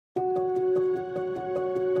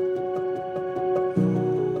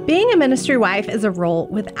Being a ministry wife is a role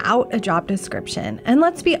without a job description. And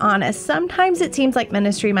let's be honest, sometimes it seems like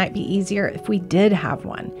ministry might be easier if we did have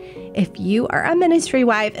one. If you are a ministry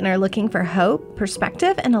wife and are looking for hope,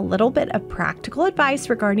 perspective, and a little bit of practical advice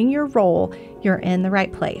regarding your role, you're in the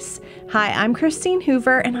right place. Hi, I'm Christine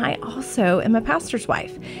Hoover, and I also am a pastor's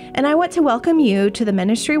wife. And I want to welcome you to the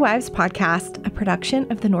Ministry Wives Podcast, a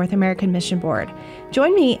production of the North American Mission Board.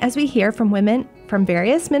 Join me as we hear from women from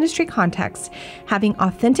various ministry contexts, having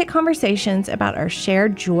authentic conversations about our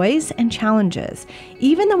shared joys and challenges,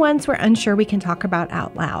 even the ones we're unsure we can talk about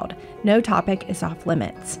out loud. No topic is off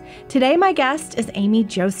limits. Today, my guest is Aimee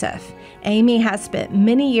Joseph. Aimee has spent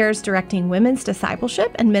many years directing women's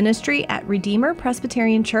discipleship and ministry at Redeemer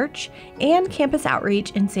Presbyterian Church and campus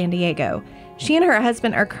outreach in San Diego. She and her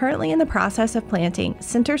husband are currently in the process of planting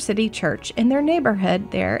Center City Church in their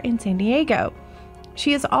neighborhood there in San Diego.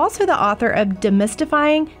 She is also the author of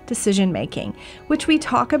Demystifying Decision-Making, which we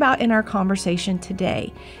talk about in our conversation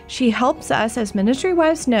today. She helps us as ministry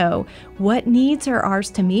wives know what needs are ours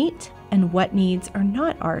to meet and what needs are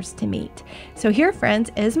not ours to meet. So here, friends,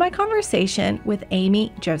 is my conversation with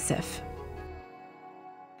Aimee Joseph.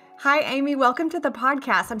 Hi, Aimee. Welcome to the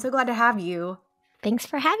podcast. I'm so glad to have you. Thanks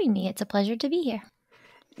for having me. It's a pleasure to be here.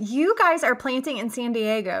 You guys are planting in San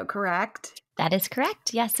Diego, correct? That is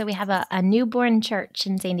correct. Yes. So we have a newborn church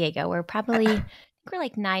in San Diego. We're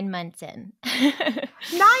like 9 months in. 9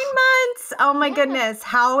 months. Oh my goodness.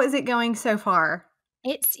 How is it going so far?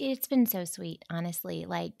 It's been so sweet, honestly.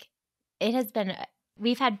 Like it has been,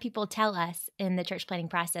 we've had people tell us in the church planning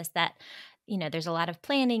process that, there's a lot of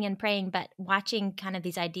planning and praying, but watching kind of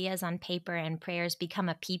these ideas on paper and prayers become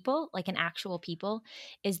a people, like an actual people,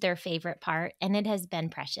 is their favorite part. And it has been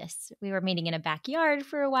precious. We were meeting in a backyard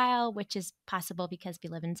for a while, which is possible because we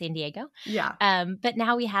live in San Diego. Yeah. But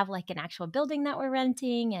now we have like an actual building that we're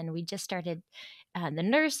renting, and we just started the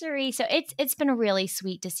nursery. So it's been really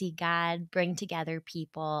sweet to see God bring together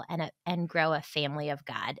people and grow a family of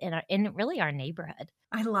God in really our neighborhood.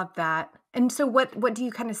 I love that. And so what do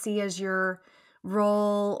you kind of see as your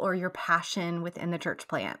role or your passion within the church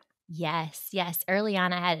plant? Yes. Early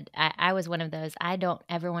on, I was one of those, I don't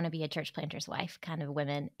ever want to be a church planter's wife kind of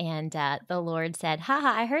women. And the Lord said, haha,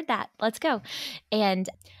 I heard that. Let's go. And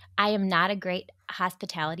I am not a great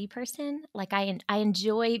hospitality person. Like I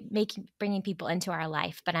enjoy bringing people into our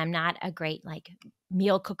life, but I'm not a great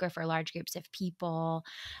meal cooker for large groups of people.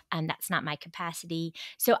 That's not my capacity.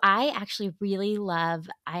 So I actually really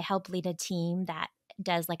I help lead a team that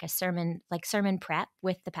does like a sermon prep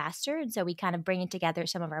with the pastor. And so we kind of bring it together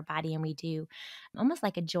some of our body, and we do almost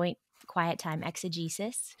like a joint quiet time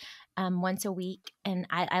exegesis once a week. And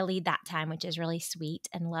I lead that time, which is really sweet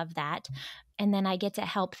and love that. And then I get to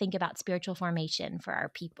help think about spiritual formation for our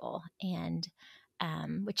people, and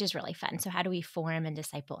which is really fun. So how do we form and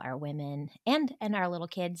disciple our women and our little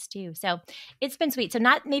kids too? So it's been sweet. So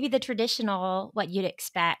not maybe the traditional, what you'd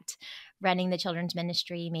expect, running the children's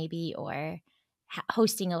ministry maybe, or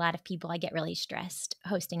hosting a lot of people. I get really stressed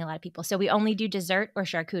hosting a lot of people. So we only do dessert or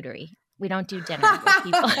charcuterie. We don't do dinner with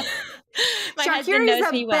people. My husband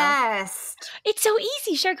knows me well. Best. It's so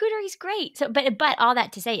easy. Charcuterie is great. So, but all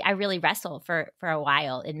that to say, I really wrestle for a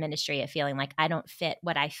while in ministry of feeling like I don't fit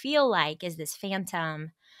what I feel like is this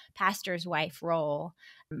phantom pastor's wife role.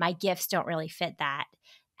 My gifts don't really fit that.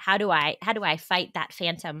 How do I fight that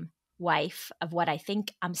phantom wife of what I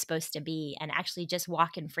think I'm supposed to be, and actually just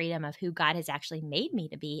walk in freedom of who God has actually made me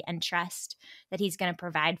to be, and trust that He's going to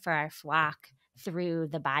provide for our flock through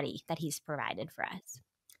the body that He's provided for us.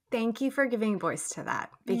 Thank you for giving voice to that,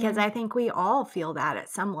 because I think we all feel that at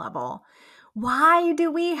some level. Why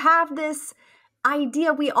do we have this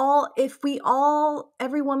idea? If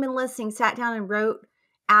every woman listening sat down and wrote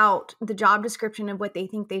out the job description of what they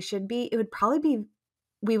think they should be, we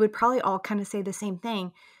would probably all kind of say the same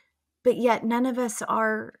thing. But yet none of us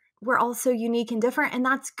we're all so unique and different, and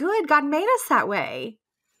that's good. God made us that way.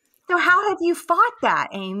 So how have you fought that,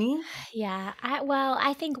 Aimee? Yeah,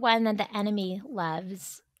 I think one, that the enemy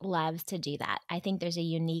loves to do that. I think there's a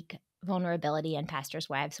unique vulnerability in pastors'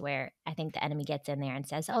 wives where I think the enemy gets in there and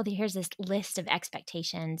says, oh, here's this list of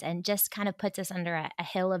expectations, and just kind of puts us under a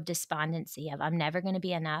hill of despondency of I'm never going to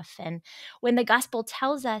be enough. And when the gospel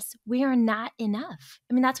tells us we are not enough,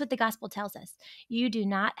 I mean, that's what the gospel tells us. You do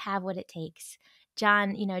not have what it takes.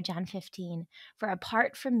 John 15, for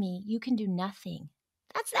apart from me, you can do nothing.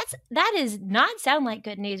 That does not sound like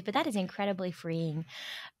good news, but that is incredibly freeing.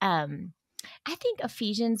 I think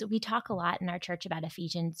Ephesians, we talk a lot in our church about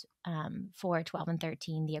Ephesians 4, 12, and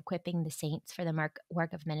 13, the equipping the saints for the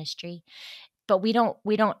work of ministry. But we don't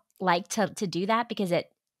like to do that because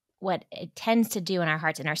what it tends to do in our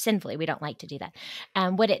hearts, and our sinfully, we don't like to do that.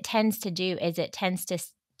 What it tends to do is it tends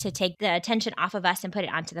to take the attention off of us and put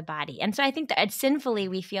it onto the body. And so I think that sinfully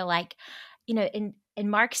we feel like, in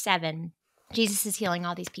Mark 7, Jesus is healing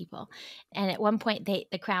all these people. And at one point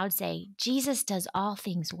the crowd say, Jesus does all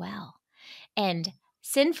things well. And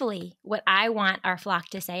sinfully, what I want our flock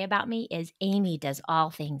to say about me is Aimee does all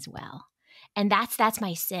things well. And that's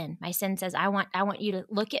my sin. My sin says, I want you to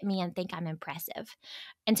look at me and think I'm impressive.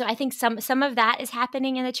 And so I think some of that is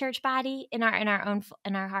happening in the church body, in our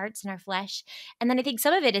hearts, in our flesh. And then I think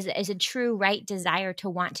some of it is a true right desire to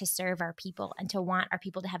want to serve our people and to want our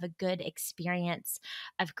people to have a good experience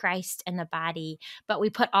of Christ and the body. But we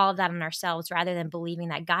put all of that on ourselves rather than believing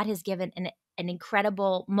that God has given an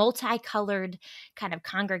incredible multicolored kind of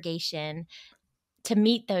congregation to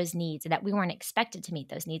meet those needs, and that we weren't expected to meet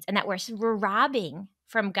those needs, and that we're robbing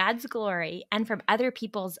from God's glory and from other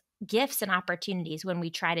people's gifts and opportunities when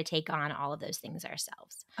we try to take on all of those things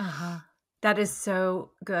ourselves. That is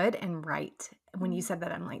so good and right. When you said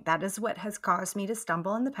that, I'm like, that is what has caused me to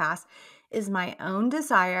stumble in the past, is my own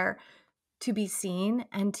desire to be seen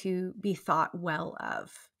and to be thought well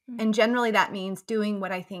of. And generally that means doing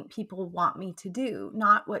what I think people want me to do,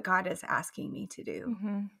 not what God is asking me to do.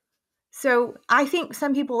 So I think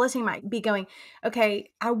some people listening might be going, okay,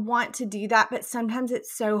 I want to do that, but sometimes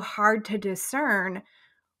it's so hard to discern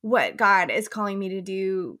what God is calling me to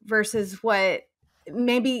do versus what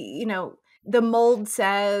maybe, the mold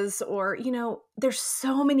says, or, there's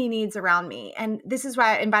so many needs around me. And this is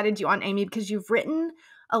why I invited you on, Aimee, because you've written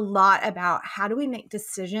a lot about how do we make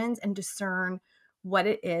decisions and discern what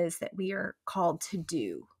it is that we are called to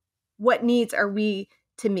do. What needs are we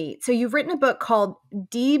to meet? So you've written a book called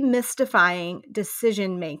Demystifying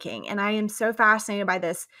Decision-Making. And I am so fascinated by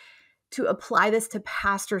this, to apply this to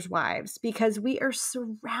pastors' wives, because we are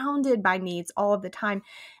surrounded by needs all of the time.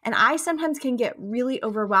 And I sometimes can get really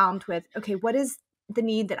overwhelmed with, okay, what is the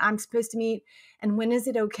need that I'm supposed to meet? And when is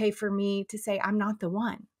it okay for me to say, I'm not the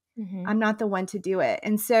one? I'm not the one to do it.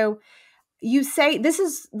 And so you say, this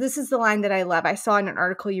is the line that I love. I saw in an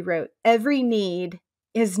article you wrote, every need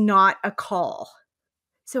is not a call.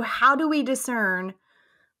 So how do we discern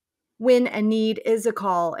when a need is a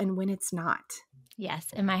call and when it's not? Yes.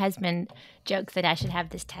 And my husband jokes that I should have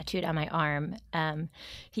this tattooed on my arm.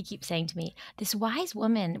 He keeps saying to me, this wise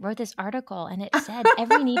woman wrote this article and it said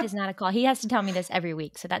every need is not a call. He has to tell me this every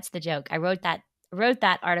week. So that's the joke. I wrote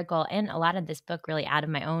that article and a lot of this book really out of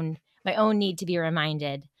my own need to be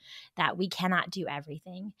reminded that we cannot do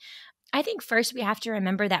everything. I think first we have to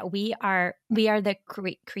remember that we are the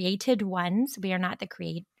created ones. We are not the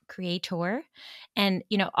creator. And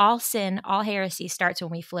all sin, all heresy starts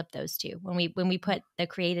when we flip those two, when we put the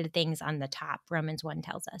created things on the top, Romans 1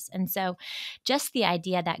 tells us. And so just the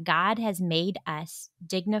idea that God has made us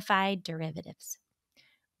dignified derivatives.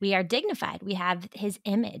 We are dignified. We have his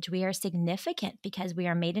image. We are significant because we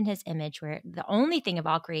are made in his image. We're the only thing of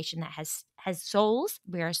all creation that has souls.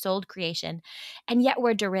 We are a souled creation, and yet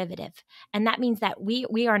we're derivative. And that means that we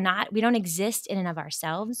don't exist in and of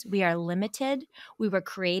ourselves. We are limited. We were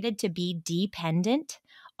created to be dependent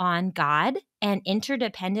on God and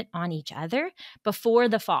interdependent on each other before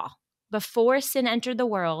the fall. Before sin entered the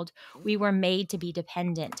world, we were made to be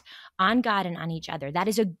dependent on God and on each other. That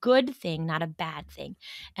is a good thing, not a bad thing.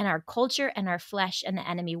 And our culture and our flesh and the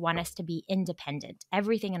enemy want us to be independent.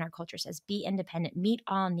 Everything in our culture says, be independent, meet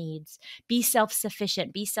all needs, be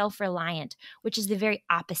self-sufficient, be self-reliant, which is the very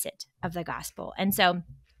opposite of the gospel. And so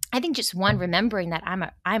I think just one, remembering that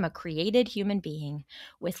I'm a created human being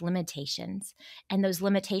with limitations, and those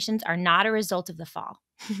limitations are not a result of the fall.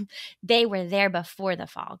 They were there before the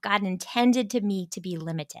fall. God intended me to be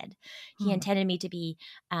limited. He intended me to be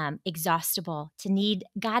exhaustible,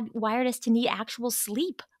 God wired us to need actual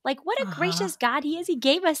sleep. Like, what a gracious God he is. He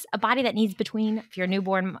gave us a body that needs if you're a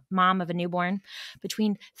newborn mom of a newborn,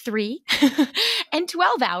 between 3 and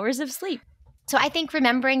 12 hours of sleep. So I think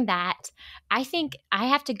remembering that, I think I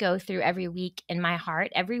have to go through every week in my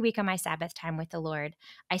heart, every week on my Sabbath time with the Lord,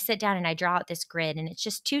 I sit down and I draw out this grid, and it's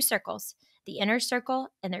just 2 circles, the inner circle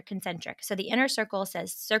and they're concentric. So the inner circle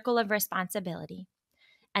says circle of responsibility.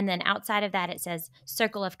 And then outside of that, it says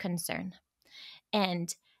circle of concern.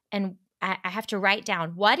 And I have to write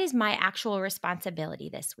down, what is my actual responsibility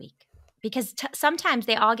this week? Because sometimes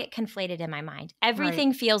they all get conflated in my mind.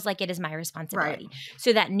 Everything feels like it is my responsibility. Right.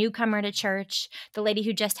 So that newcomer to church, the lady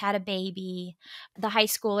who just had a baby, the high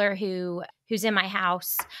schooler who's in my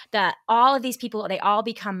house, all of these people, they all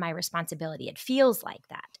become my responsibility. It feels like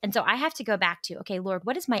that. And so I have to go back to, okay, Lord,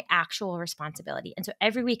 what is my actual responsibility? And so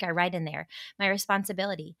every week I write in there, my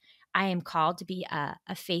responsibility. I am called to be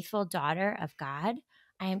a faithful daughter of God.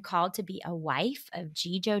 I am called to be a wife of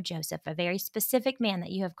Aimee Joseph, a very specific man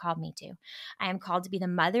that you have called me to. I am called to be the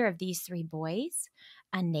mother of these 3 boys,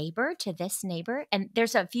 a neighbor to this neighbor. And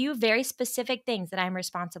there's a few very specific things that I'm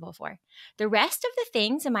responsible for. The rest of the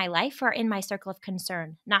things in my life are in my circle of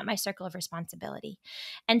concern, not my circle of responsibility.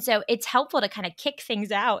 And so it's helpful to kind of kick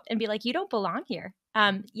things out and be like, you don't belong here.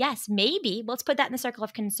 Yes, maybe let's put that in the circle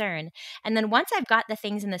of concern. And then once I've got the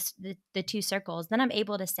things in the 2 circles, then I'm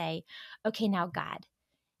able to say, okay, now God,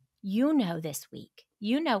 you know this week,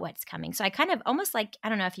 you know what's coming. So I kind of almost like, I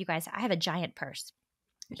don't know if you guys, I have a giant purse.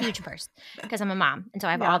 Huge purse because I'm a mom. And so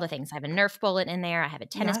I have all the things. I have a Nerf bullet in there. I have a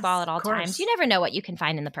tennis ball at all times. You never know what you can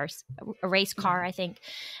find in the purse. A race car, I think.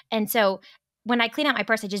 And so when I clean out my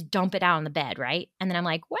purse, I just dump it out on the bed, right? And then I'm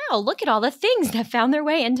like, wow, look at all the things that found their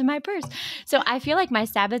way into my purse. So I feel like my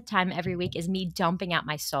Sabbath time every week is me dumping out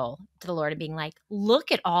my soul to the Lord and being like,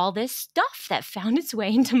 look at all this stuff that found its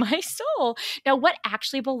way into my soul. Now, what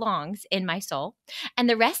actually belongs in my soul? And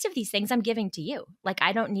the rest of these things I'm giving to you. Like,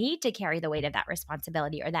 I don't need to carry the weight of that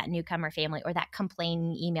responsibility or that newcomer family or that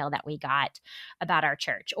complaining email that we got about our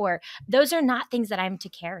church, or those are not things that I'm to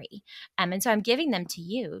carry. And so I'm giving them to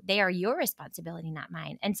you. They are your responsibility, not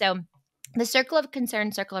mine. And so the circle of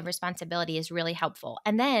concern, circle of responsibility is really helpful.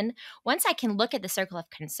 And then once I can look at the circle of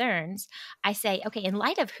concerns, I say, okay, in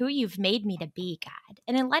light of who you've made me to be, God,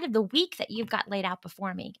 and in light of the week that you've got laid out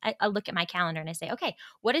before me, I look at my calendar and I say, okay,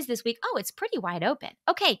 what is this week? Oh, it's pretty wide open.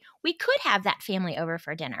 Okay, we could have that family over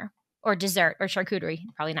for dinner or dessert or charcuterie,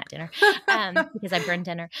 probably not dinner because I burned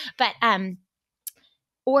dinner. But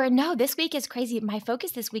or no, this week is crazy. My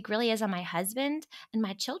focus this week really is on my husband and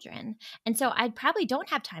my children. And so I probably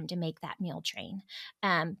don't have time to make that meal train.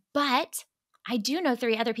 But I do know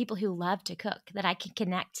 3 other people who love to cook that I can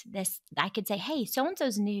connect this. I could say, hey,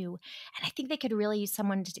 so-and-so's new, and I think they could really use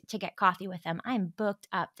someone to get coffee with them. I'm booked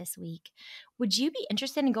up this week. Would you be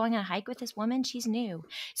interested in going on a hike with this woman? She's new.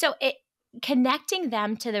 So connecting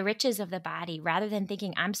them to the riches of the body rather than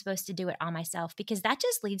thinking I'm supposed to do it all myself, because that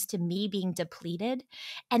just leads to me being depleted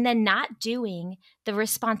and then not doing the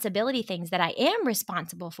responsibility things that I am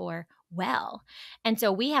responsible for well. And so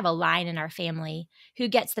we have a line in our family, who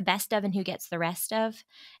gets the best of and who gets the rest of.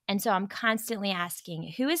 And so I'm constantly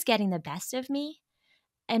asking, who is getting the best of me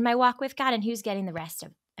in my walk with God and who's getting the rest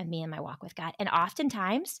of me in my walk with God? And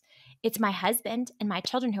oftentimes it's my husband and my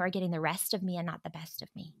children who are getting the rest of me and not the best of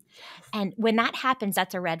me. And when that happens,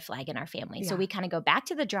 that's a red flag in our family. Yeah. So we kind of go back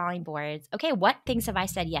to the drawing boards. Okay, what things have I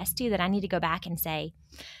said yes to that I need to go back and say,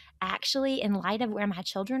 actually, in light of where my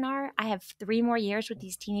children are, I have 3 more years with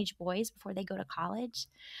these teenage boys before they go to college.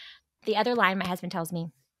 The other line my husband tells me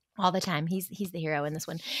all the time, he's the hero in this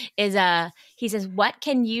one, is he says, what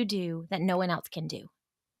can you do that no one else can do?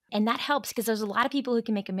 And that helps because there's a lot of people who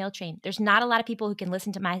can make a meal train. There's not a lot of people who can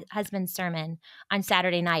listen to my husband's sermon on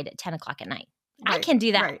Saturday night at 10 o'clock at night. Right, I can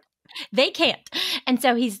do that. Right. They can't. And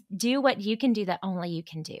so he's do what you can do that only you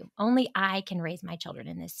can do. Only I can raise my children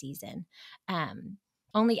in this season.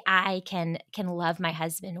 Only I can love my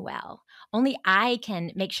husband well. Only I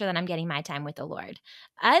can make sure that I'm getting my time with the Lord.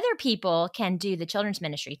 Other people can do the children's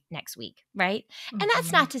ministry next week, right? Mm-hmm. And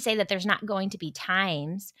that's not to say that there's not going to be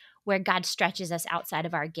times where God stretches us outside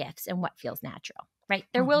of our gifts and what feels natural, right?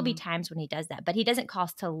 There will be times when he does that, but he doesn't call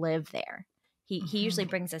us to live there. He usually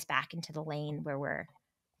brings us back into the lane where we're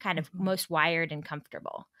kind of most wired and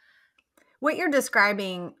comfortable. What you're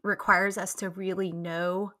describing requires us to really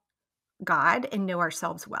know God and know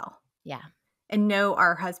ourselves well. Yeah. And know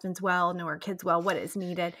our husbands well, know our kids well, what is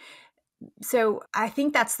needed. So I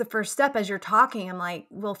think that's the first step. As you're talking, I'm like,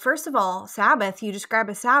 well, first of all, Sabbath, you just grab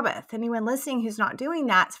a Sabbath. Anyone listening who's not doing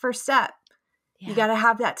that, it's first step. Yeah. You got to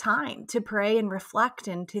have that time to pray and reflect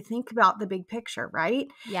and to think about the big picture, right?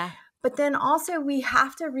 Yeah. But then also we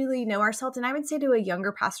have to really know ourselves. And I would say to a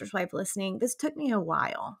younger pastor's wife listening, this took me a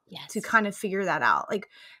while to kind of figure that out. Like,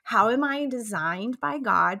 how am I designed by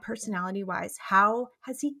God personality-wise? How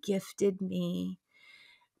has he gifted me?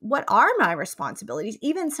 What are my responsibilities?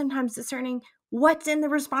 Even sometimes discerning what's in the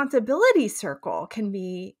responsibility circle can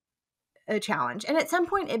be a challenge. And at some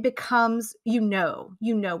point it becomes, you know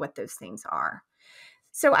what those things are.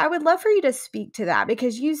 So I would love for you to speak to that,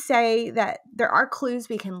 because you say that there are clues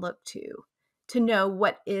we can look to know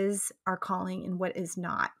what is our calling and what is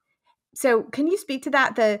not. So can you speak to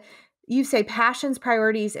that? You say passions,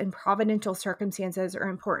 priorities, and providential circumstances are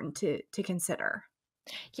important to consider.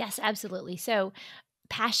 Yes, absolutely. So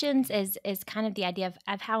passions is kind of the idea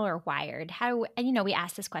of how we're wired. And we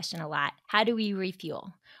ask this question a lot. How do we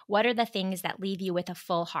refuel? What are the things that leave you with a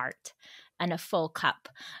full heart? and a full cup.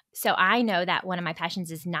 So I know that one of my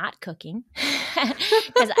passions is not cooking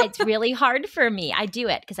because it's really hard for me. I do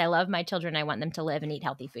it because I love my children. I want them to live and eat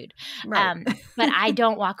healthy food. Right. But I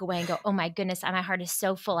don't walk away and go, oh my goodness, my heart is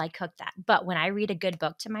so full, I cooked that. But when I read a good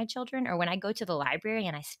book to my children, or when I go to the library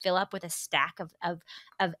and I fill up with a stack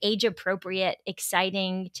of age-appropriate,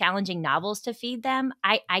 exciting, challenging novels to feed them,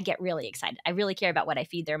 I get really excited. I really care about what I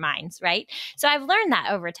feed their minds, right? So I've learned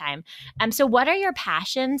that over time. So what are your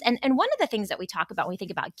passions? And one of the things that we talk about when we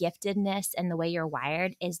think about giftedness and the way you're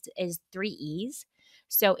wired is 3 E's.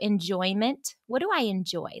 So enjoyment. What do I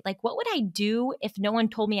enjoy? Like, what would I do if no one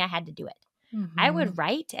told me I had to do it? I would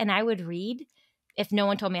write and I would read if no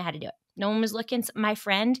one told me I had to do it. No one was looking. My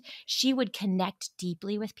friend, she would connect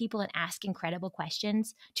deeply with people and ask incredible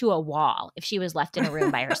questions to a wall if she was left in a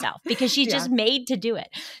room by herself because she's just made to do it.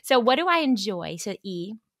 So what do I enjoy? So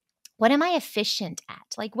E. What am I efficient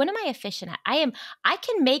at? Like, what am I efficient at? I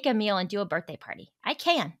can make a meal and do a birthday party. I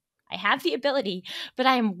can. I have the ability, but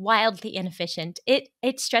I am wildly inefficient.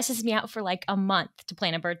 It stresses me out for like a month to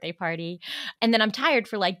plan a birthday party. And then I'm tired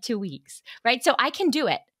for like 2 weeks, right? So I can do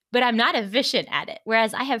it, but I'm not efficient at it.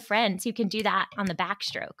 Whereas I have friends who can do that on the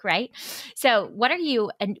backstroke, right? So what do you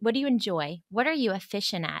enjoy? What are you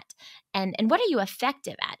efficient at? And what are you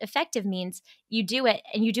effective at? Effective means you do it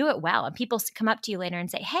and you do it well. And people come up to you later and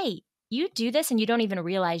say, hey, you do this and you don't even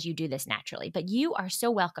realize you do this naturally, but you are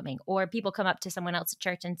so welcoming. Or people come up to someone else at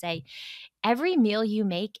church and say, every meal you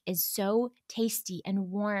make is so tasty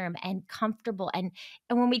and warm and comfortable. And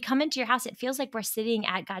when we come into your house, it feels like we're sitting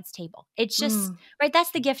at God's table. It's just, right?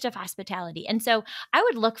 That's the gift of hospitality. And so I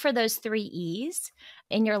would look for those 3 E's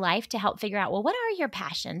in your life to help figure out, well, what are your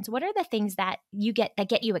passions? What are the things that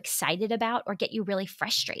get you excited about or get you really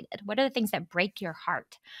frustrated? What are the things that break your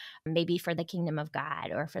heart? Maybe for the kingdom of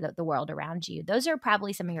God or for the world around you. Those are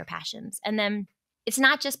probably some of your passions. And then it's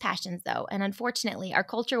not just passions, though. And unfortunately, our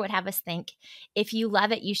culture would have us think if you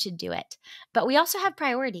love it, you should do it. But we also have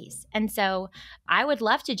priorities. And so I would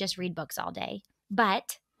love to just read books all day,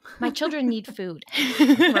 but my children need food.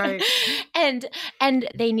 Right. And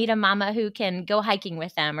they need a mama who can go hiking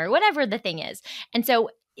with them or whatever the thing is. And so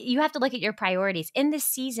you have to look at your priorities in this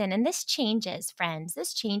season. And this changes, friends.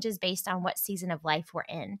 This changes based on what season of life we're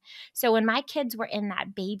in. So when my kids were in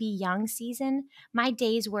that baby young season, my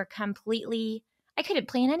days were completely, I couldn't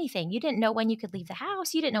plan anything. You didn't know when you could leave the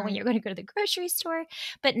house. You didn't know when you're going to go to the grocery store.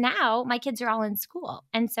 But now my kids are all in school.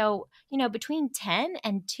 And so, between 10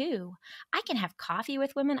 and 2, I can have coffee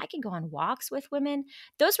with women. I can go on walks with women.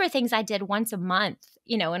 Those were things I did once a month,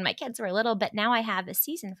 when my kids were little. But now I have a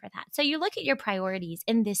season for that. So you look at your priorities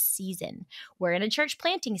in this season. We're in a church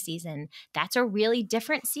planting season. That's a really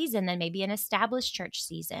different season than maybe an established church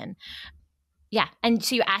season. Yeah. And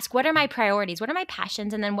so you ask, what are my priorities? What are my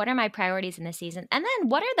passions? And then what are my priorities in this season? And then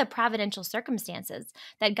what are the providential circumstances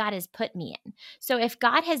that God has put me in? So if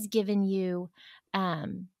God has given you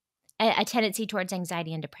a tendency towards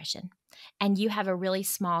anxiety and depression, and you have a really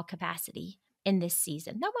small capacity in this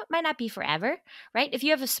season, that might not be forever, right? If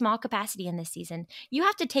you have a small capacity in this season, you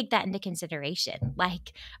have to take that into consideration.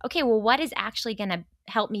 Like, okay, well, what is actually going to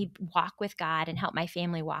help me walk with God and help my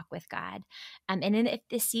family walk with God? And then if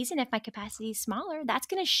this season, if my capacity is smaller, that's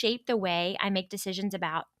going to shape the way I make decisions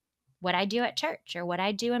about what I do at church or what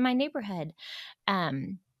I do in my neighborhood.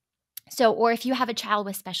 Or if you have a child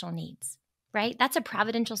with special needs, right? That's a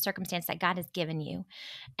providential circumstance that God has given you.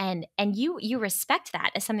 And you respect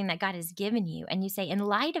that as something that God has given you. And you say, in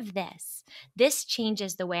light of this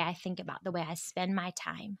changes the way I think about the way I spend my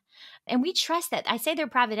time. And we trust that. I say they're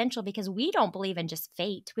providential because we don't believe in just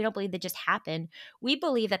fate. We don't believe they just happen. We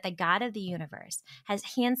believe that the God of the universe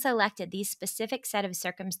has hand-selected these specific set of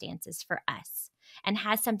circumstances for us and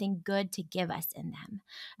has something good to give us in them,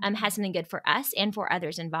 has something good for us and for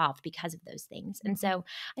others involved because of those things. And so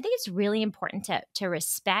I think it's really important to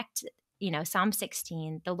respect, Psalm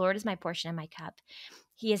 16, the Lord is my portion and my cup.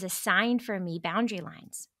 He has assigned for me boundary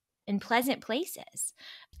lines in pleasant places.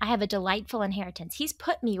 I have a delightful inheritance. He's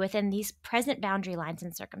put me within these present boundary lines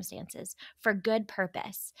and circumstances for good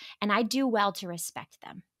purpose. And I do well to respect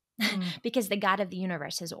them because the God of the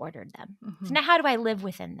universe has ordered them. So now how do I live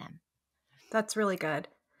within them? That's really good.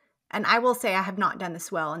 And I will say I have not done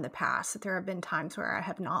this well in the past. There have been times where I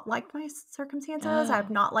have not liked my circumstances. I have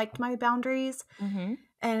not liked my boundaries.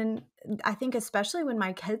 And I think especially when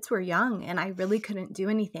my kids were young and I really couldn't do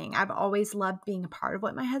anything, I've always loved being a part of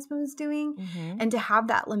what my husband was doing. And to have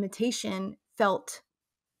that limitation felt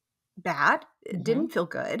bad. It didn't feel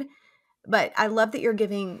good. But I love that you're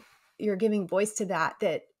giving voice to that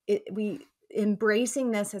we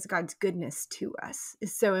embracing this as God's goodness to us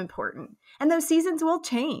is so important. And those seasons will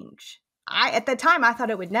change. at the time, I thought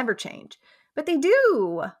it would never change, but they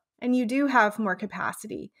do. And you do have more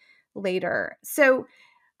capacity later. So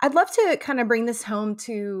I'd love to kind of bring this home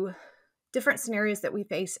to different scenarios that we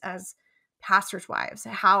face as pastors' wives,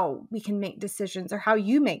 how we can make decisions or how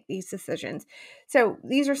you make these decisions. So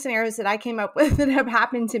these are scenarios that I came up with that have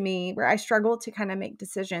happened to me where I struggle to kind of make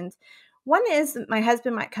decisions. One is that my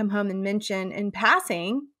husband might come home and mention in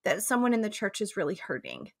passing that someone in the church is really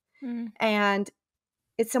hurting. And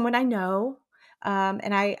it's someone I know,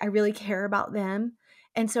 and I really care about them.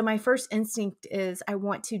 And so my first instinct is I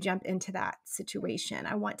want to jump into that situation.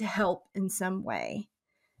 I want to help in some way.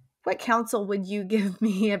 What counsel would you give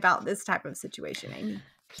me about this type of situation, Aimee?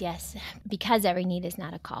 Yes, because every need is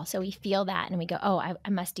not a call. So we feel that and we go, oh, I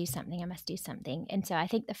must do something. I must do something. And so I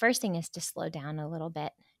think the first thing is to slow down a little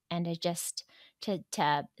bit and to just to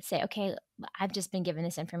say, okay, I've just been given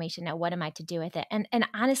this information. Now, what am I to do with it? And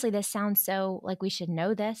honestly, this sounds so like we should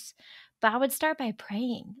know this, but I would start by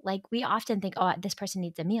praying. Like we often think, oh, this person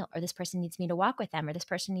needs a meal, or this person needs me to walk with them, or this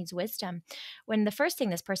person needs wisdom. When the first thing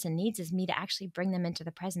this person needs is me to actually bring them into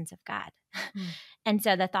the presence of God. And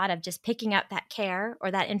so the thought of just picking up that care or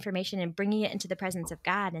that information and bringing it into the presence of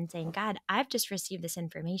God and saying, God, I've just received this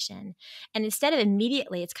information. And instead of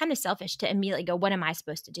immediately, it's kind of selfish to immediately go, what am I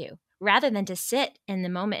supposed to do? Rather than to sit in the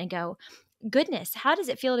moment and go, goodness, how does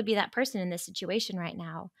it feel to be that person in this situation right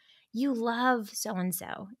now? You love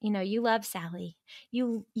so-and-so, you love Sally,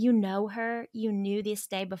 you know her, you knew this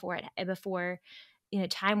day before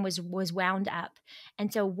time was wound up.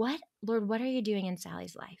 And so Lord, what are you doing in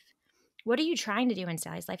Sally's life? What are you trying to do in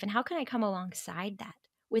Sally's life? And how can I come alongside that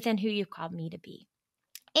within who you've called me to be?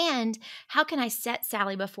 And how can I set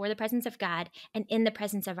Sally before the presence of God and in the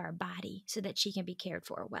presence of our body so that she can be cared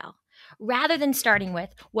for well? Rather than starting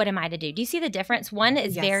with, what am I to do? Do you see the difference? One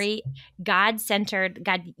is very God-centered.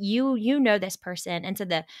 God, you know this person. And so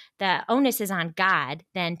the onus is on God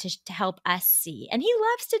then to help us see. And he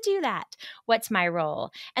loves to do that. What's my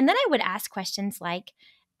role? And then I would ask questions like,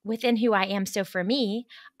 within who I am. So for me,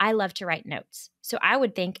 I love to write notes. So I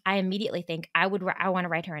immediately think I want to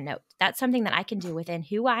write her a note. That's something that I can do within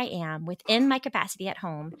who I am, within my capacity at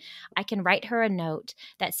home. I can write her a note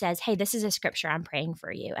that says, hey, this is a scripture I'm praying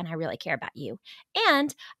for you, and I really care about you.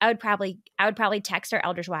 And I would probably text our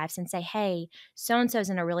elders' wives and say, hey, so-and-so's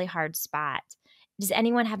in a really hard spot. Does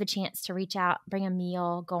anyone have a chance to reach out, bring a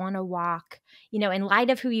meal, go on a walk? In light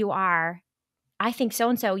of who you are, I think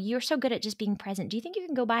so-and-so, you're so good at just being present. Do you think you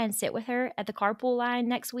can go by and sit with her at the carpool line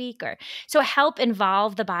next week? Or so help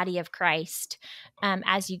involve the body of Christ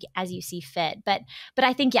as you see fit. But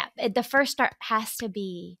I think, the first start has to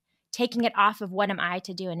be taking it off of what am I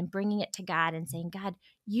to do and bringing it to God and saying, God,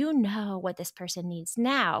 you know what this person needs.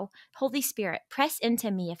 Now, Holy Spirit, press into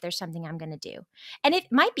me if there's something I'm going to do. And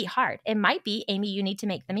it might be hard. It might be, Aimee, you need to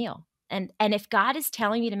make the meal. And if God is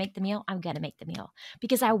telling me to make the meal, I'm going to make the meal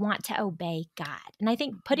because I want to obey God. And I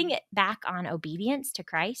think putting it back on obedience to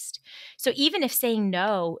Christ. So even if saying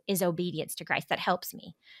no is obedience to Christ, that helps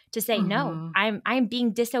me to say, no, I'm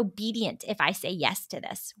being disobedient if I say yes to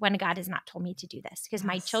this when God has not told me to do this because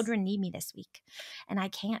my children need me this week and I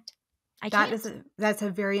can't. That's a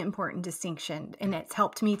very important distinction. And it's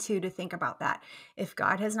helped me too to think about that. If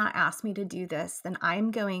God has not asked me to do this, then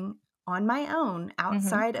I'm going on my own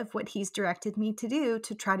outside of what he's directed me to do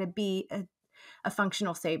to try to be a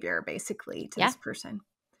functional savior, basically, to this person.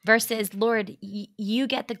 Versus, Lord, you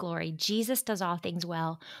get the glory. Jesus does all things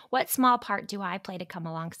well. What small part do I play to come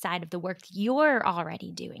alongside of the work you're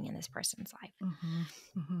already doing in this person's life?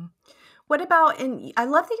 What about, and I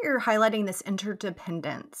love that you're highlighting this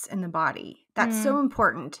interdependence in the body. That's so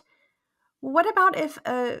important. What about if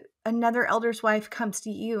another elder's wife comes to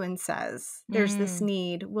you and says, there's this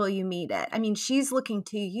need, will you meet it? I mean, she's looking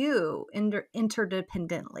to you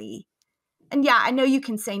interdependently. And I know you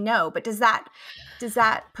can say no, but does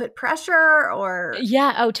that put pressure or?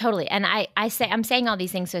 Yeah. Oh, totally. And I'm saying all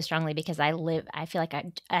these things so strongly because I feel like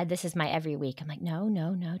this is my every week. I'm like, no,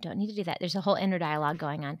 don't need to do that. There's a whole inner dialogue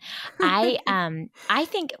going on. I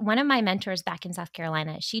think one of my mentors back in South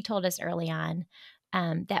Carolina, she told us early on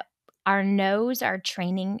that our no's are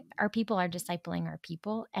training our people, are discipling our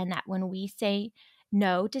people. And that when we say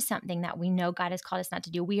no to something that we know God has called us not to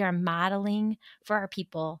do, we are modeling for our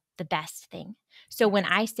people the best thing. So when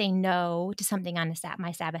I say no to something on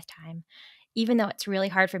my Sabbath time, even though it's really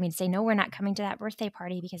hard for me to say, no, we're not coming to that birthday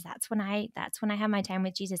party because that's when I have my time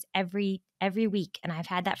with Jesus every week. And I've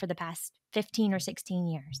had that for the past 15 or 16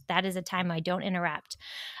 years. That is a time I don't interrupt.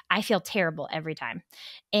 I feel terrible every time.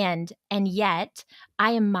 And yet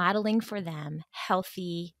I am modeling for them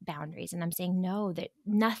healthy boundaries. And I'm saying, no, that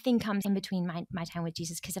nothing comes in between my time with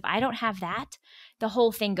Jesus. Because if I don't have that, the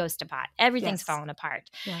whole thing goes to pot. Everything's Yes. falling apart.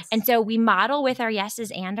 Yes. And so we model with our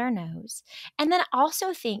yeses and our nos. And then I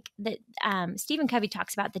also think that Stephen Covey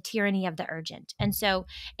talks about the tyranny of the urgent. And so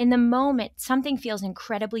in the moment, something feels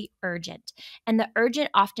incredibly urgent. And the urgent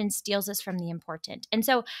often steals us from the important. And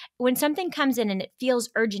so when something comes in and it feels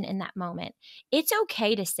urgent in that moment, it's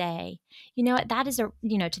okay to say, you know what, that is to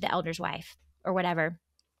the elder's wife or whatever.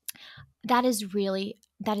 That is really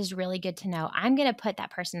good to know. I'm going to put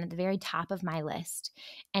that person at the very top of my list.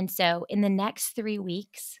 And so in the next 3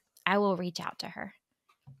 weeks, I will reach out to her.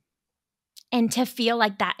 And to feel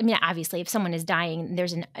like that, I mean, obviously, if someone is dying,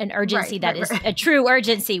 there's an urgency that is a true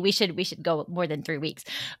urgency. We should go more than 3 weeks.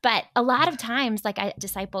 But a lot of times, like I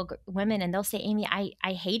disciple women, and they'll say, Aimee,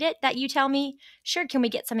 I hate it that you tell me, sure, can we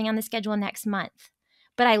get something on the schedule next month?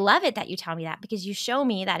 But I love it that you tell me that, because you show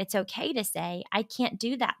me that it's okay to say, I can't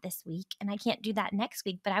do that this week and I can't do that next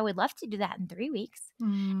week, but I would love to do that in 3 weeks.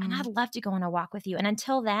 And I'd love to go on a walk with you. And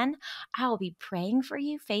until then, I will be praying for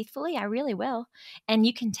you faithfully. I really will. And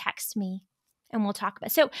you can text me and we'll talk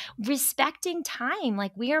about it. So respecting time,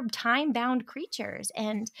 like we are time-bound creatures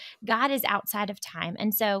and God is outside of time.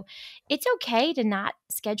 And so it's okay to not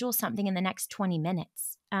schedule something in the next 20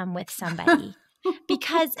 minutes with somebody.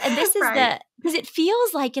 Because this is because it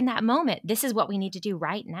feels like in that moment, this is what we need to do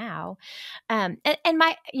right now. And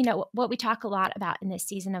what we talk a lot about in this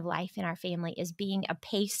season of life in our family is being a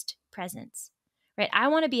paced presence, right? I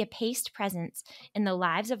want to be a paced presence in the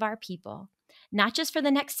lives of our people, not just for the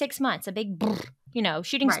next 6 months, a big,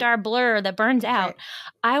 shooting star blur that burns out. Right.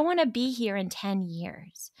 I want to be here in 10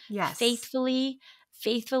 years, faithfully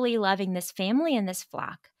loving this family and this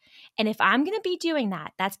flock. And if I'm going to be doing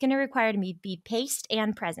that, that's going to require me to be paced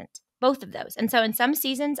and present, both of those. And so in some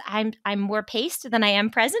seasons, I'm more paced than I am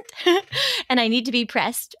present, and I need to be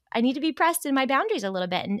pressed. I need to be pressed in my boundaries a little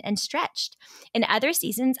bit and stretched. In other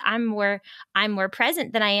seasons, I'm more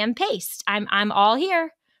present than I am paced. I'm all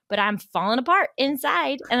here, but I'm falling apart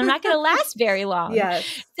inside, and I'm not going to last very long.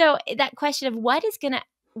 Yes. So that question of what is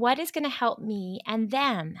going to help me and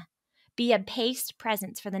them be a paced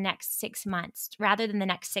presence for the next 6 months rather than the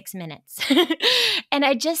next 6 minutes. And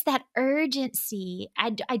that urgency, I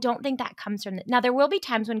don't think that comes from now there will be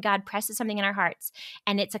times when God presses something in our hearts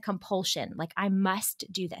and it's a compulsion. Like, I must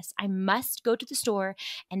do this. I must go to the store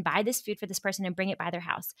and buy this food for this person and bring it by their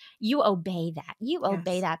house. You obey that.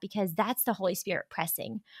 Obey that because that's the Holy Spirit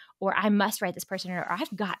pressing. Or I must write this person, or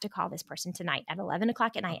I've got to call this person tonight at 11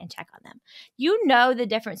 o'clock at night and check on them. You know the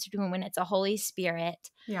difference between when it's a Holy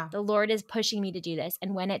Spirit, the Lord is pushing me to do this,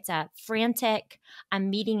 and when it's a frantic,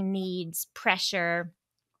 I'm meeting needs, pressure.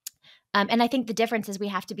 And I think the difference is we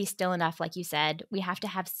have to be still enough, like you said. We have to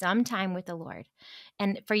have some time with the Lord.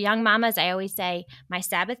 And for young mamas, I always say, my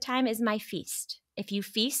Sabbath time is my feast. If you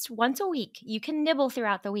feast once a week, you can nibble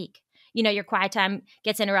throughout the week. Your quiet time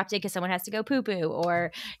gets interrupted because someone has to go poo-poo,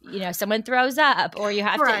 or, someone throws up, or you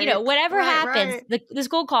have to, whatever happens, the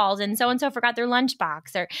school calls and so forgot their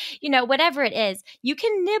lunchbox, or, whatever it is, you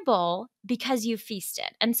can nibble because you feasted.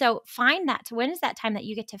 And so find that. When is that time that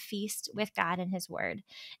you get to feast with God and his word?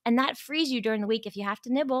 And that frees you during the week. If you have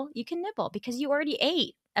to nibble, you can nibble because you already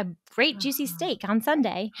ate a great juicy steak on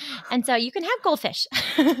Sunday. And so you can have goldfish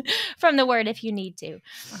from the word if you need to.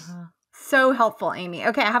 So helpful, Aimee.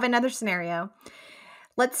 Okay, I have another scenario.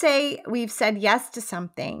 Let's say we've said yes to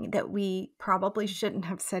something that we probably shouldn't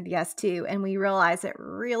have said yes to, and we realize it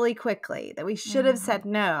really quickly that we should have said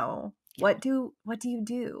no. What do you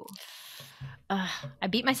do? I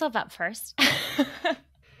beat myself up first,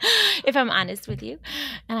 if I'm honest with you.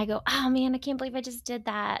 And I go, oh man, I can't believe I just did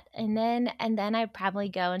that. And then I probably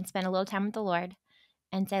go and spend a little time with the Lord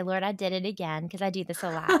and say, Lord, I did it again, because I do this a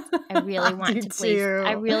lot. I really want to please.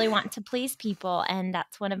 I really want to please people, and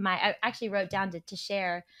that's one of my. I actually wrote down to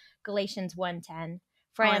share Galatians 1:10.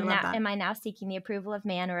 For am I now seeking the approval of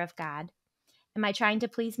man or of God? Am I trying to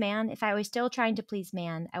please man? If I was still trying to please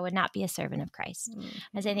man, I would not be a servant of Christ.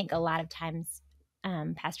 As I think a lot of times,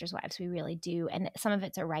 pastors' wives, we really do, and some of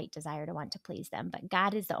it's a right desire to want to please them, but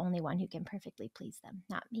God is the only one who can perfectly please them,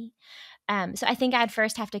 not me. So I think I'd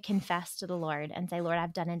first have to confess to the Lord and say, Lord,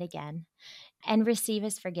 I've done it again, and receive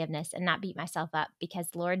his forgiveness and not beat myself up, because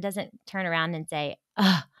the Lord doesn't turn around and say,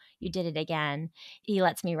 oh, you did it again. He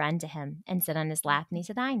lets me run to him and sit on his lap, and he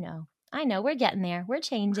said, I know, we're getting there. We're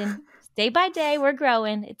changing day by day. We're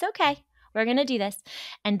growing. It's okay. We're going to do this.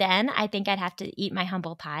 And then I think I'd have to eat my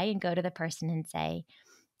humble pie and go to the person and say,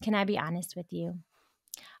 can I be honest with you?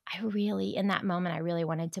 in that moment, I really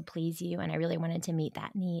wanted to please you and I really wanted to meet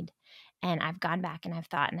that need. And I've gone back and I've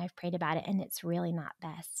thought and I've prayed about it and it's really not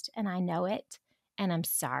best. And I know it and I'm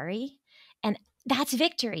sorry. And that's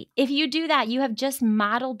victory. If you do that, you have just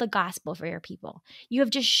modeled the gospel for your people. You have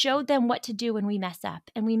just showed them what to do when we mess up,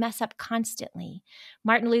 and we mess up constantly.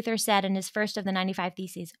 Martin Luther said in his first of the 95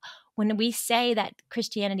 Theses, when we say that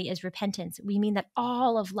Christianity is repentance, we mean that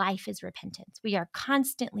all of life is repentance. We are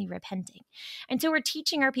constantly repenting. And so we're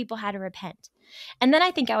teaching our people how to repent. And then I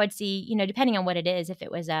think I would see, depending on what it is, if it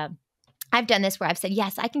was I've done this where I've said,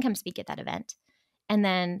 yes, I can come speak at that event. And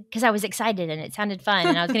then, because I was excited and it sounded fun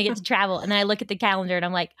and I was going to get to travel. And then I look at the calendar and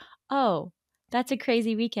I'm like, oh, that's a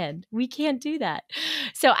crazy weekend. We can't do that.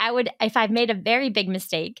 So I would, if I've made a very big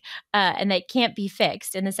mistake and that can't be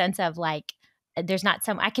fixed in the sense of like, there's not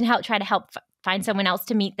I can try to help find someone else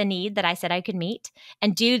to meet the need that I said I could meet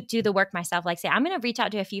and do the work myself. Like say, I'm going to reach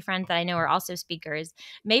out to a few friends that I know are also speakers.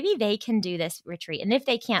 Maybe they can do this retreat. And if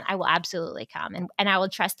they can't, I will absolutely come. And I will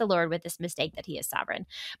trust the Lord with this mistake that he is sovereign.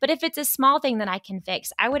 But if it's a small thing that I can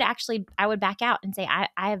fix, I would back out and say, I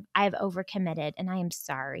have overcommitted and I am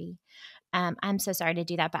sorry. I'm so sorry to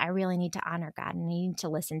do that, but I really need to honor God and I need to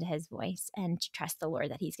listen to his voice and to trust the Lord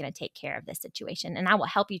that he's going to take care of this situation. And I will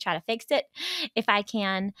help you try to fix it if I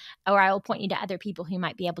can, or I will point you to other people who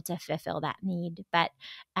might be able to fulfill that need.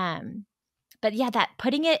 But yeah, that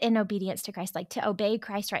putting it in obedience to Christ, like to obey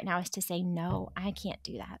Christ right now is to say, no, I can't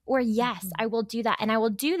do that. Or yes, I will do that. And I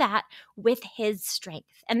will do that with his strength.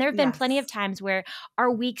 And there have been plenty of times where I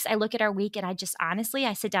look at our week and I just honestly,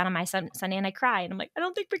 I sit down on my Sunday and I cry and I'm like, I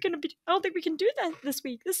don't think we can do that this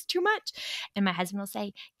week. This is too much. And my husband will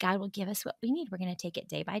say, God will give us what we need. We're going to take it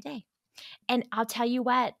day by day. And I'll tell you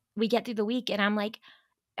what, we get through the week and I'm like,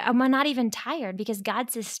 I'm not even tired because God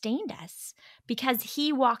sustained us because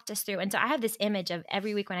he walked us through. And so I have this image of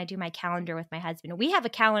every week when I do my calendar with my husband. We have a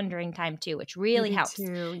calendaring time too, which really helps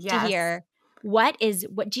to hear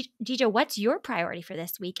Gija, what's your priority for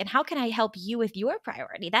this week? And how can I help you with your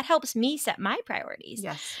priority? That helps me set my priorities.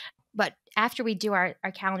 Yes. But after we do our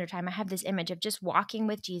calendar time, I have this image of just walking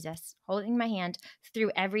with Jesus, holding my hand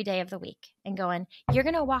through every day of the week and going, you're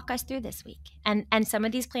going to walk us through this week. And some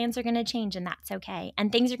of these plans are going to change and that's okay. And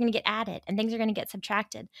things are going to get added and things are going to get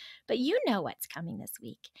subtracted. But you know what's coming this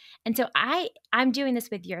week. And so I'm doing this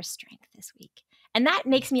with your strength this week. And that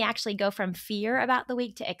makes me actually go from fear about the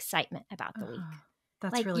week to excitement about the week.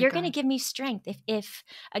 That's like really you're good. going to give me strength. If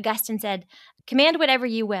Augustine said, command whatever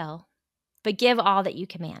you will, but give all that you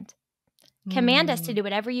command. Command us to do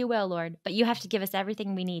whatever you will, Lord, but you have to give us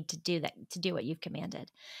everything we need to do what you've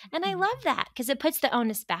commanded. And I love that because it puts the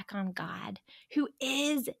onus back on God, who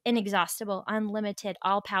is inexhaustible, unlimited,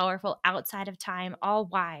 all-powerful, outside of time,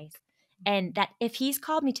 all-wise. And that if he's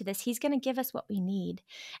called me to this, he's going to give us what we need.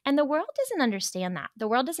 And the world doesn't understand that. The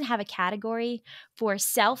world doesn't have a category for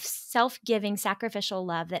self-giving, sacrificial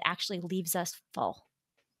love that actually leaves us full.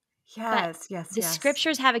 Yes. The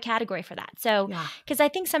scriptures have a category for that. So, because I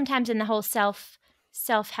think sometimes in the whole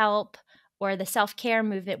self-help or the self-care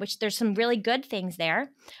movement, which there's some really good things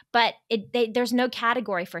there, but there's no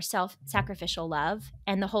category for self-sacrificial love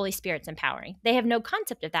and the Holy Spirit's empowering. They have no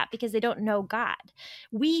concept of that because they don't know God.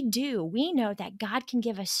 We do. We know that God can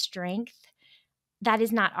give us strength that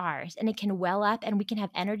is not ours, and it can well up and we can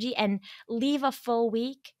have energy and leave a full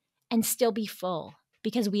week and still be full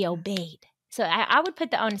because we obeyed. So I would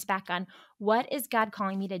put the onus back on what is God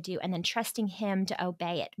calling me to do and then trusting him to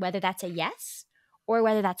obey it, whether that's a yes or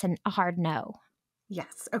whether that's a hard no.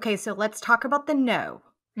 Yes. Okay, so let's talk about the no.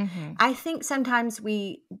 Mm-hmm. I think sometimes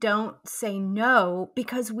we don't say no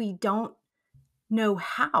because we don't know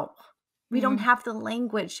how. We don't have the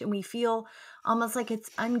language and we feel almost like it's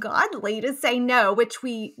ungodly to say no, which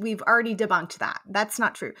we've already debunked that. That's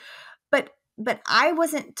not true. But I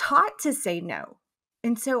wasn't taught to say no.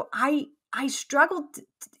 And so I struggled,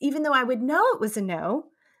 even though I would know it was a no,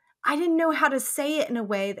 I didn't know how to say it in a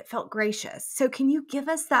way that felt gracious. So can you give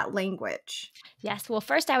us that language? Yes. Well,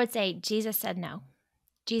 first I would say Jesus said no.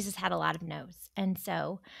 Jesus had a lot of no's. And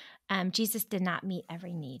so Jesus did not meet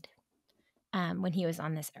every need when he was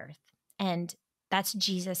on this earth. And that's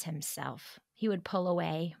Jesus himself. He would pull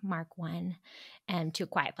away, Mark 1, to a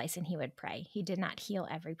quiet place and he would pray. He did not heal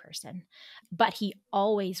every person, but he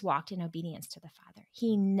always walked in obedience to the Father.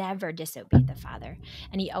 He never disobeyed the Father,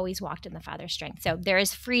 and he always walked in the Father's strength. So there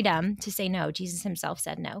is freedom to say no. Jesus himself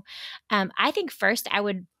said no. I think first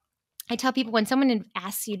I tell people when someone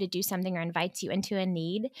asks you to do something or invites you into a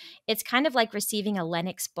need, it's kind of like receiving a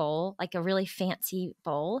Lenox bowl, like a really fancy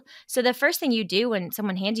bowl. So the first thing you do when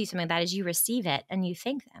someone hands you something like that is you receive it and you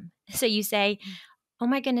thank them. So you say, oh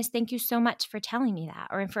my goodness, thank you so much for telling me that,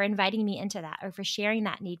 or for inviting me into that, or for sharing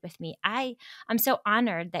that need with me. I'm so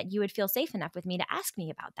honored that you would feel safe enough with me to ask me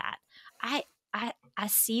about that. I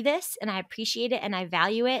see this and I appreciate it and I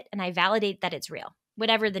value it and I validate that it's real,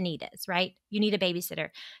 whatever the need is, right? You need a babysitter.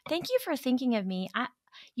 Thank you for thinking of me.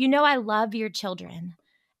 I love your children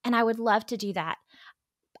and I would love to do that.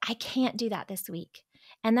 I can't do that this week.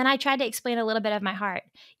 And then I tried to explain a little bit of my heart,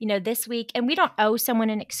 this week, and we don't owe someone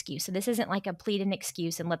an excuse. So this isn't like a plead an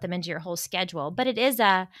excuse and let them into your whole schedule, but it is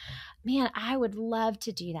man, I would love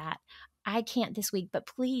to do that. I can't this week, but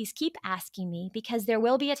please keep asking me because there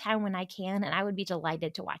will be a time when I can, and I would be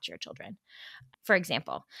delighted to watch your children, for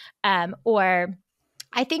example. Or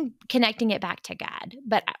I think connecting it back to God,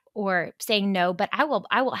 or saying no, but I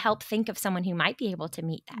will help think of someone who might be able to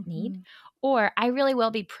meet that need. Or I really will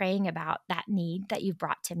be praying about that need that you've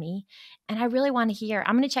brought to me. And I really want to hear,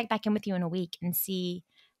 I'm going to check back in with you in a week and see,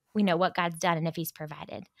 what God's done and if he's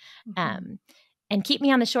provided. And keep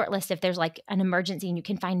me on the short list if there's like an emergency and you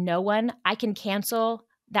can find no one. I can cancel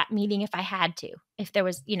that meeting if I had to, if there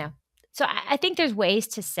was, So I think there's ways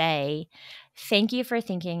to say, thank you for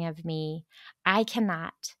thinking of me. I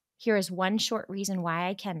cannot. Here is one short reason why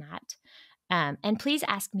I cannot. And please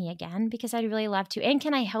ask me again because I'd really love to. And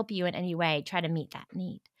can I help you in any way try to meet that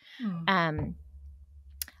need?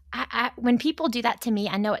 When people do that to me,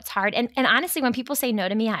 I know it's hard. And honestly, when people say no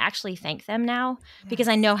to me, I actually thank them now because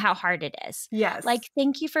I know how hard it is. Yes. Like,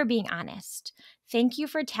 thank you for being honest. Thank you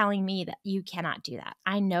for telling me that you cannot do that.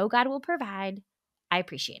 I know God will provide. I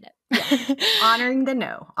appreciate it. Yes. Honoring the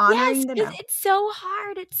no. Honoring the no. It's so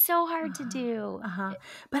hard. It's so hard to do.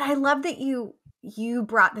 But I love that you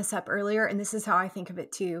brought this up earlier, and this is how I think of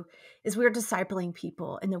it too, is we're discipling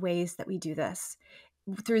people in the ways that we do this,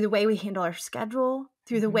 through the way we handle our schedule,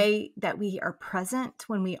 through the way that we are present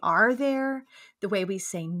when we are there, the way we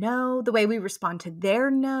say no, the way we respond to their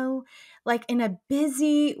no. Like in a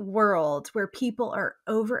busy world where people are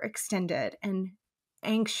overextended and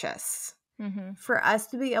anxious, for us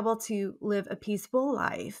to be able to live a peaceful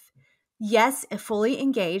life, yes, fully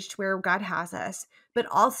engaged where God has us, but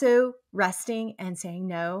also resting and saying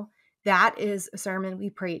no. That is a sermon we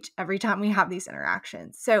preach every time we have these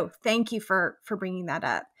interactions. So thank you for bringing that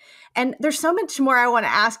up. And there's so much more I want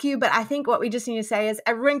to ask you, but I think what we just need to say is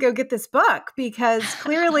everyone go get this book because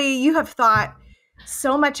clearly you have thought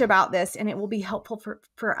so much about this and it will be helpful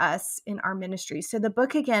for us in our ministry. So the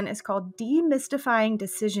book again is called Demystifying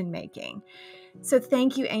Decision-Making. So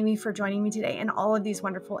thank you, Aimee, for joining me today and all of these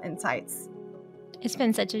wonderful insights. It's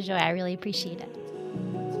been such a joy. I really appreciate it.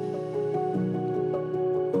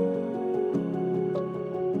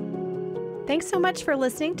 Thanks so much for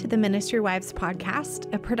listening to the Ministry Wives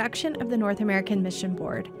podcast, a production of the North American Mission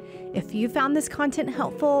Board. If you found this content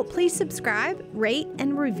helpful, please subscribe, rate,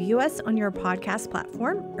 and review us on your podcast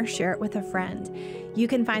platform or share it with a friend. You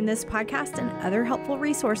can find this podcast and other helpful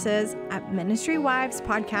resources at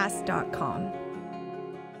ministrywivespodcast.com.